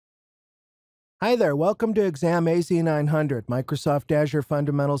Hi there, welcome to Exam AZ-900, Microsoft Azure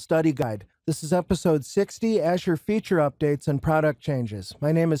Fundamental Study Guide. This is episode 60, Azure Feature Updates and Product Changes.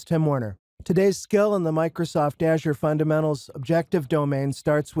 My name is Tim Warner. Today's skill in the Microsoft Azure Fundamentals objective domain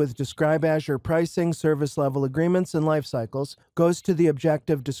starts with Describe Azure Pricing, Service Level Agreements, and Lifecycles, goes to the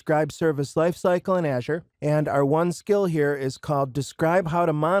objective Describe Service Lifecycle in Azure, and our one skill here is called Describe How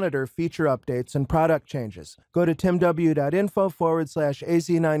to Monitor Feature Updates and Product Changes. Go to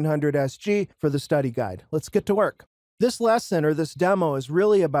timw.info/AZ900SG for the study guide. Let's get to work. This lesson, or this demo, is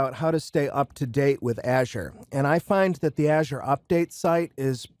really about how to stay up to date with Azure. And I find that the Azure Updates site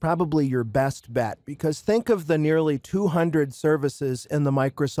is probably your best bet, because think of the nearly 200 services in the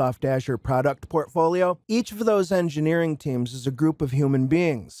Microsoft Azure product portfolio. Each of those engineering teams is a group of human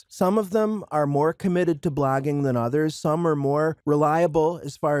beings. Some of them are more committed to blogging than others. Some are more reliable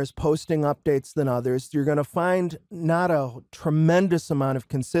as far as posting updates than others. You're going to find not a tremendous amount of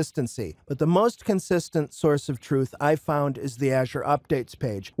consistency, but the most consistent source of truth I found is the Azure Updates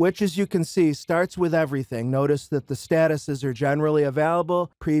page, which, as you can see, starts with everything. Notice that the statuses are generally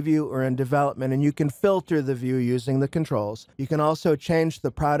available, preview, or in development, and you can filter the view using the controls. You can also change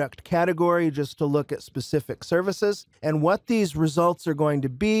the product category just to look at specific services. And what these results are going to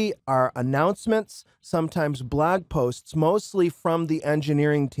be are announcements, sometimes blog posts, mostly from the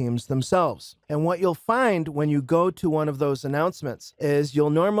engineering teams themselves. And what you'll find when you go to one of those announcements is you'll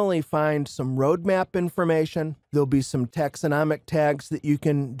normally find some roadmap information. There'll be some taxonomic tags that you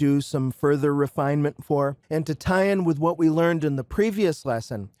can do some further refinement for. And to tie in with what we learned in the previous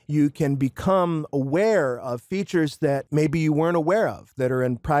lesson, you can become aware of features that maybe you weren't aware of that are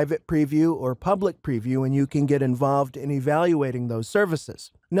in private preview or public preview, and you can get involved in evaluating those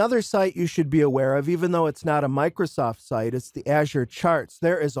services. Another site you should be aware of, even though it's not a Microsoft site, it's the Azure Charts.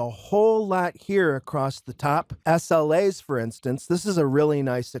 There is a whole lot here across the top. SLAs, for instance, this is a really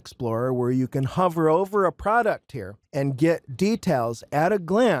nice explorer where you can hover over a product here and get details at a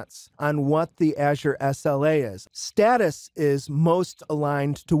glance on what the Azure SLA is. Status is most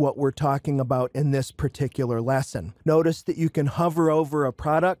aligned to what we're talking about in this particular lesson. Notice that you can hover over a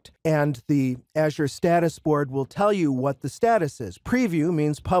product and the Azure status board will tell you what the status is. Preview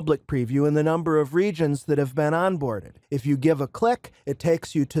means public preview and the number of regions that have been onboarded. If you give a click, it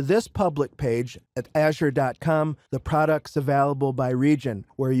takes you to this public page at azure.com, the products available by region,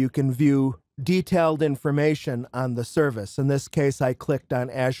 where you can view detailed information on the service. In this case, I clicked on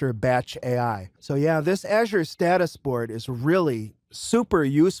Azure Batch AI. So yeah, this Azure status board is really super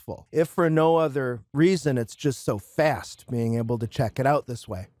useful. If for no other reason, it's just so fast being able to check it out this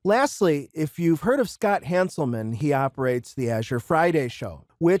way. Lastly, if you've heard of Scott Hanselman, he operates the Azure Friday show,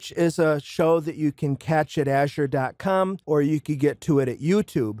 which is a show that you can catch at azure.com, or you could get to it at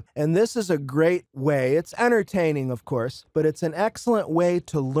YouTube. And this is a great way, it's entertaining of course, but it's an excellent way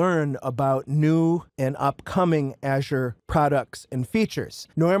to learn about new and upcoming Azure products and features.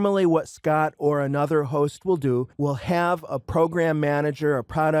 Normally what Scott or another host will do will have a program manager, a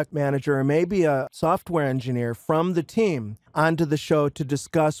product manager, or maybe a software engineer from the team onto the show to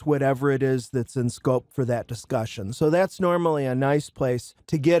discuss whatever it is that's in scope for that discussion. So that's normally a nice place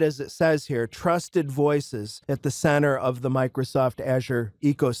to get, as it says here, trusted voices at the center of the Microsoft Azure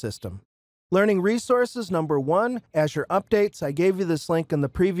ecosystem. Learning resources, number 1, Azure Updates. I gave you this link in the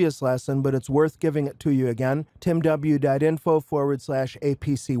previous lesson, but it's worth giving it to you again,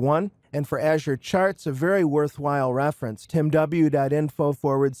 timw.info/APC1. And for Azure Charts, a very worthwhile reference,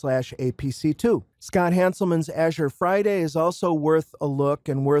 timw.info/APC2. Scott Hanselman's Azure Friday is also worth a look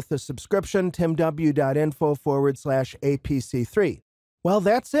and worth a subscription, timw.info/APC3. Well,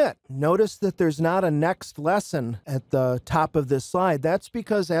 that's it. Notice that there's not a next lesson at the top of this slide. That's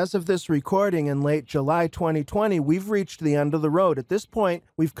because as of this recording in late July 2020, we've reached the end of the road. At this point,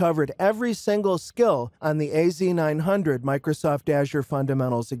 we've covered every single skill on the AZ-900 Microsoft Azure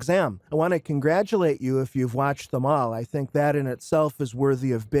Fundamentals exam. I want to congratulate you if you've watched them all. I think that in itself is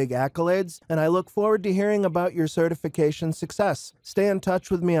worthy of big accolades, and I look forward to hearing about your certification success. Stay in touch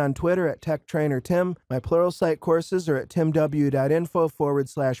with me on Twitter at TechTrainerTim. My Pluralsight courses are at timw.info/PS,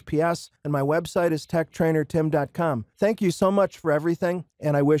 and my website is techtrainertim.com. Thank you so much for everything,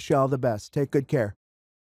 and I wish you all the best. Take good care.